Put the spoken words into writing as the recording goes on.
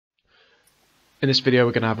In this video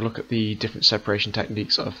we're going to have a look at the different separation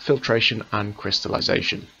techniques of filtration and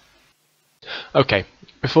crystallization. Okay,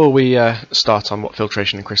 before we start on what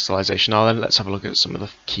filtration and crystallization are, then let's have a look at some of the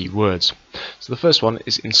key words. So the first one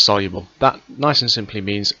is insoluble. That nice and simply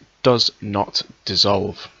means does not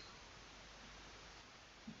dissolve.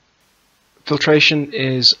 Filtration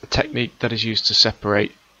is a technique that is used to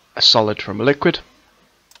separate a solid from a liquid.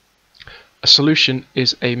 A solution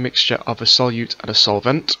is a mixture of a solute and a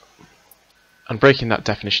solvent. And breaking that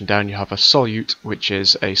definition down, you have a solute, which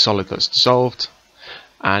is a solid that's dissolved,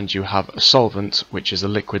 and you have a solvent, which is a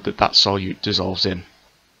liquid that solute dissolves in.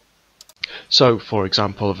 So, for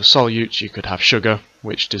example, of a solute, you could have sugar,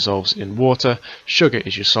 which dissolves in water. Sugar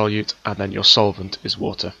is your solute, and then your solvent is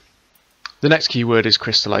water. The next key word is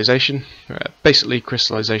crystallization. Basically,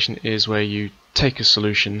 crystallization is where you take a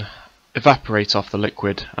solution, evaporate off the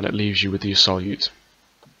liquid, and it leaves you with your solute.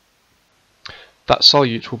 That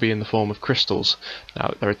solute will be in the form of crystals.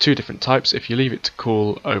 Now there are two different types. If you leave it to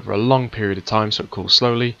cool over a long period of time, so it cools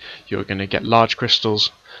slowly, you're going to get large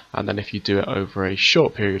crystals, and then if you do it over a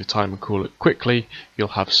short period of time and cool it quickly, you'll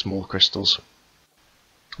have small crystals.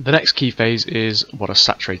 The next key phase is what a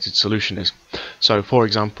saturated solution is. So for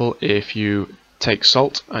example, if you take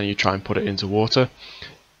salt and you try and put it into water,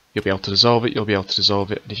 you'll be able to dissolve it,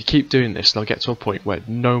 and if you keep doing this, they'll get to a point where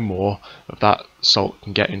no more of that salt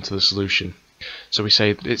can get into the solution. So we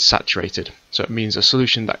say that it's saturated. So it means a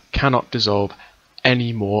solution that cannot dissolve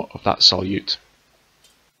any more of that solute.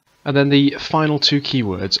 And then the final two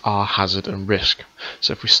keywords are hazard and risk.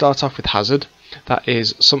 So if we start off with hazard, that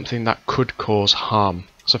is something that could cause harm.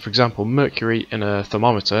 So for example, mercury in a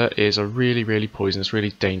thermometer is a really poisonous,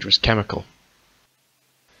 really dangerous chemical.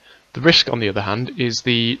 The risk, on the other hand, is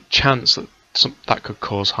the chance that that could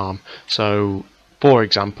cause harm. So for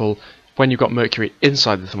example, when you've got mercury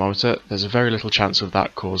inside the thermometer, there's a very little chance of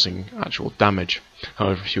that causing actual damage.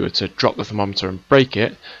 However, if you were to drop the thermometer and break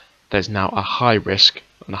it, there's now a high risk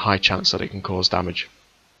and a high chance that it can cause damage.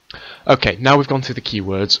 Okay, now we've gone through the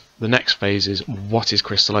keywords. The next phase is what is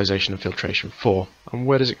crystallization and filtration for, and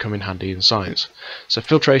where does it come in handy in science? So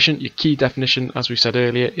filtration, your key definition, as we said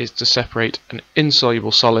earlier, is to separate an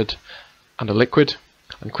insoluble solid and a liquid,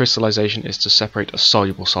 and crystallization is to separate a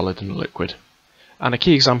soluble solid and a liquid. And a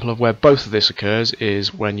key example of where both of this occurs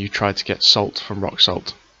is when you try to get salt from rock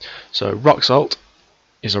salt. So rock salt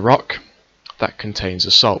is a rock that contains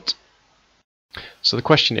a salt. So the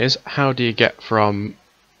question is, how do you get from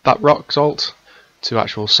that rock salt to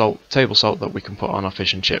actual salt, table salt that we can put on our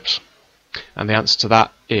fish and chips? And the answer to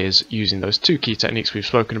that is using those two key techniques we've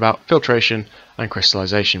spoken about, filtration and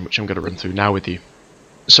crystallization, which I'm going to run through now with you.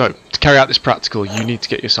 So to carry out this practical, you need to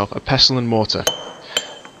get yourself a pestle and mortar.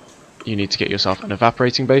 You need to get yourself an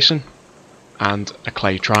evaporating basin and a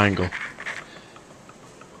clay triangle.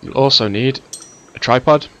 You'll also need a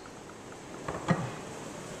tripod,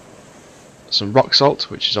 some rock salt,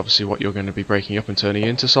 which is obviously what you're going to be breaking up and turning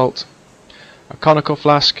into salt, a conical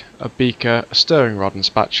flask, a beaker, a stirring rod and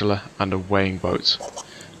spatula, and a weighing boat,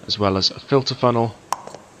 as well as a filter funnel,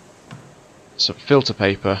 some filter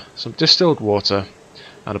paper, some distilled water,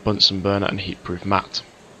 and a Bunsen burner and heat-proof mat.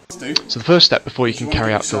 So the first step before you can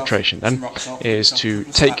carry out filtration then is to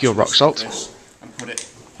take your rock salt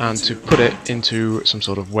and to put it into some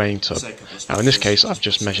sort of weighing tub. Now in this case I've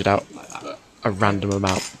just measured out a random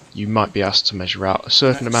amount. You might be asked to measure out a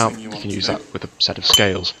certain amount. You can use that with a set of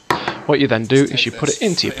scales. What you then do is you put it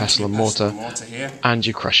into your pestle and mortar and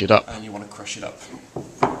you crush it up.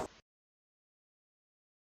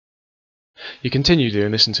 You continue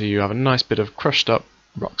doing this until you have a nice bit of crushed up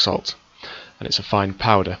rock salt, and it's a fine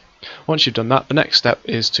powder. Once you've done that, the next step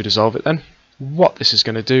is to dissolve it then. What this is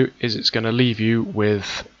going to do is it's going to leave you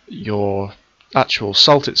with your actual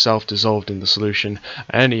salt itself dissolved in the solution,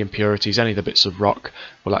 and any impurities, any of the bits of rock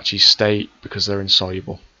will actually stay because they're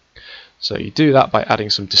insoluble. So you do that by adding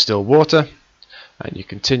some distilled water, and you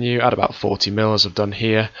continue at about 40 ml as I've done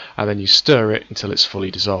here, and then you stir it until it's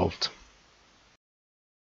fully dissolved.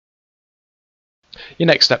 Your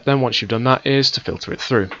next step then, once you've done that, is to filter it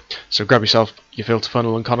through. So grab yourself your filter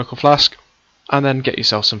funnel and conical flask, and then get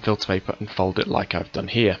yourself some filter paper and fold it like I've done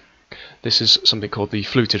here. This is something called the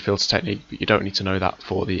fluted filter technique, but you don't need to know that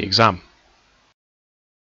for the exam.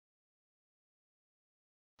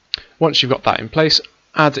 Once you've got that in place,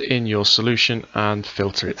 add in your solution and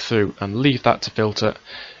filter it through, and leave that to filter.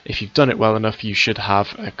 If you've done it well enough, you should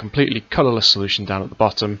have a completely colourless solution down at the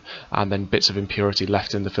bottom, and then bits of impurity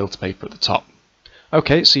left in the filter paper at the top.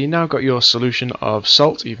 Okay, so you now got your solution of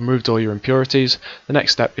salt, you've removed all your impurities. The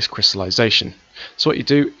next step is crystallization. So what you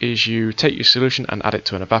do is you take your solution and add it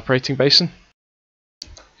to an evaporating basin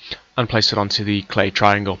and place it onto the clay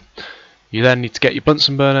triangle. You then need to get your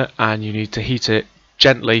Bunsen burner and you need to heat it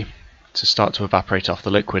gently to start to evaporate off the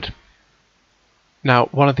liquid. Now,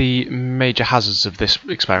 one of the major hazards of this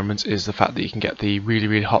experiment is the fact that you can get the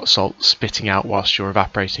really hot salt spitting out whilst you're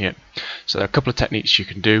evaporating it. So there are a couple of techniques you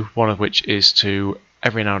can do, one of which is to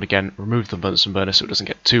every now and again remove the Bunsen burner so it doesn't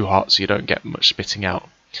get too hot so you don't get much spitting out.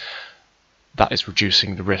 That is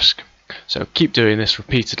reducing the risk. So keep doing this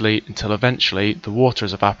repeatedly until eventually the water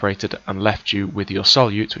has evaporated and left you with your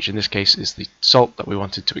solute, which in this case is the salt that we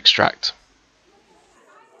wanted to extract.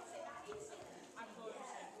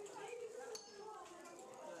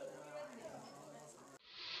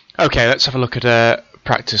 Okay, let's have a look at a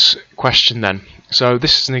practice question then. So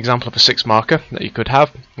this is an example of a 6 marker that you could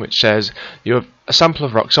have, which says you have a sample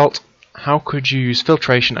of rock salt. How could you use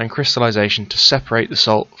filtration and crystallization to separate the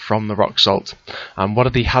salt from the rock salt? And what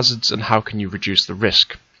are the hazards and how can you reduce the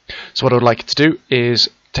risk? So what I would like you to do is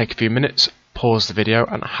take a few minutes, pause the video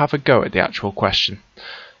and have a go at the actual question.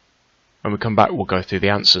 When we come back we'll go through the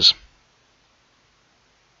answers.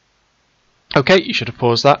 Okay, you should have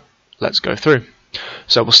paused that. Let's go through.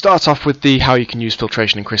 So we'll start off with the how you can use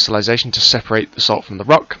filtration and crystallization to separate the salt from the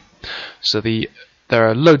rock. So there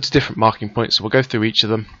are loads of different marking points, so we'll go through each of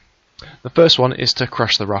them. The first one is to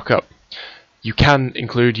crush the rock up. You can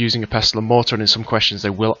include using a pestle and mortar, and in some questions they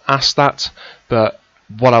will ask that, but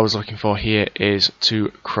what I was looking for here is to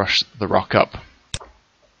crush the rock up.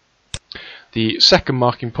 The second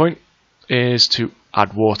marking point is to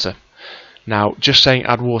add water. Now, just saying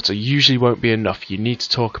add water usually won't be enough. You need to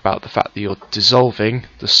talk about the fact that you're dissolving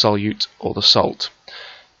the solute or the salt.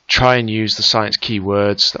 Try and use the science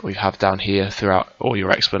keywords that we have down here throughout all your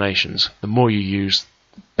explanations. The more you use,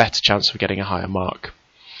 the better chance of getting a higher mark.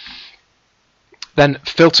 Then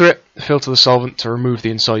filter it. Filter the solvent to remove the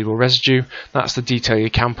insoluble residue. That's the detail you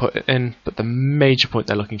can put it in, but the major point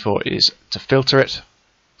they're looking for is to filter it.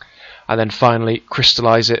 And then finally,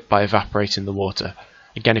 crystallize it by evaporating the water.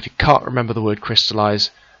 Again, if you can't remember the word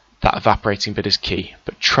crystallize, that evaporating bit is key,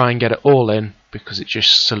 but try and get it all in because it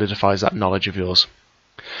just solidifies that knowledge of yours.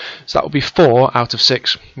 So that will be 4 out of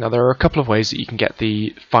 6. Now there are a couple of ways that you can get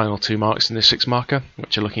the final 2 marks in this 6 marker,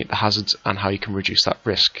 which are looking at the hazards and how you can reduce that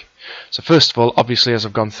risk. So first of all, obviously as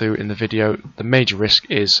I've gone through in the video, the major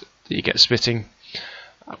risk is that you get spitting,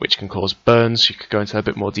 which can cause burns. You could go into a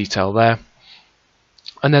bit more detail there.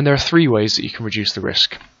 And then there are 3 ways that you can reduce the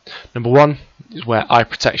risk. Number 1 is wear eye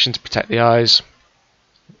protection to protect the eyes,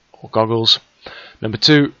 or goggles. Number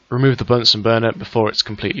 2, remove the Bunsen burner before it's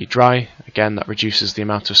completely dry. Again, that reduces the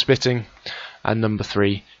amount of spitting. And number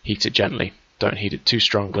 3, heat it gently. Don't heat it too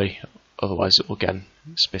strongly, otherwise it will again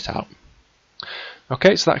spit out.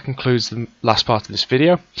 Okay, so that concludes the last part of this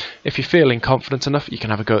video. If you're feeling confident enough, you can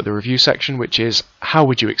have a go at the review section, which is how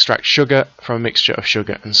would you extract sugar from a mixture of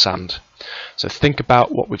sugar and sand? So think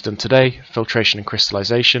about what we've done today, filtration and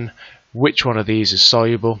crystallization, which one of these is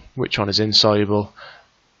soluble, which one is insoluble,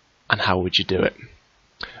 and how would you do it?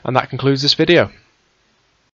 And that concludes this video.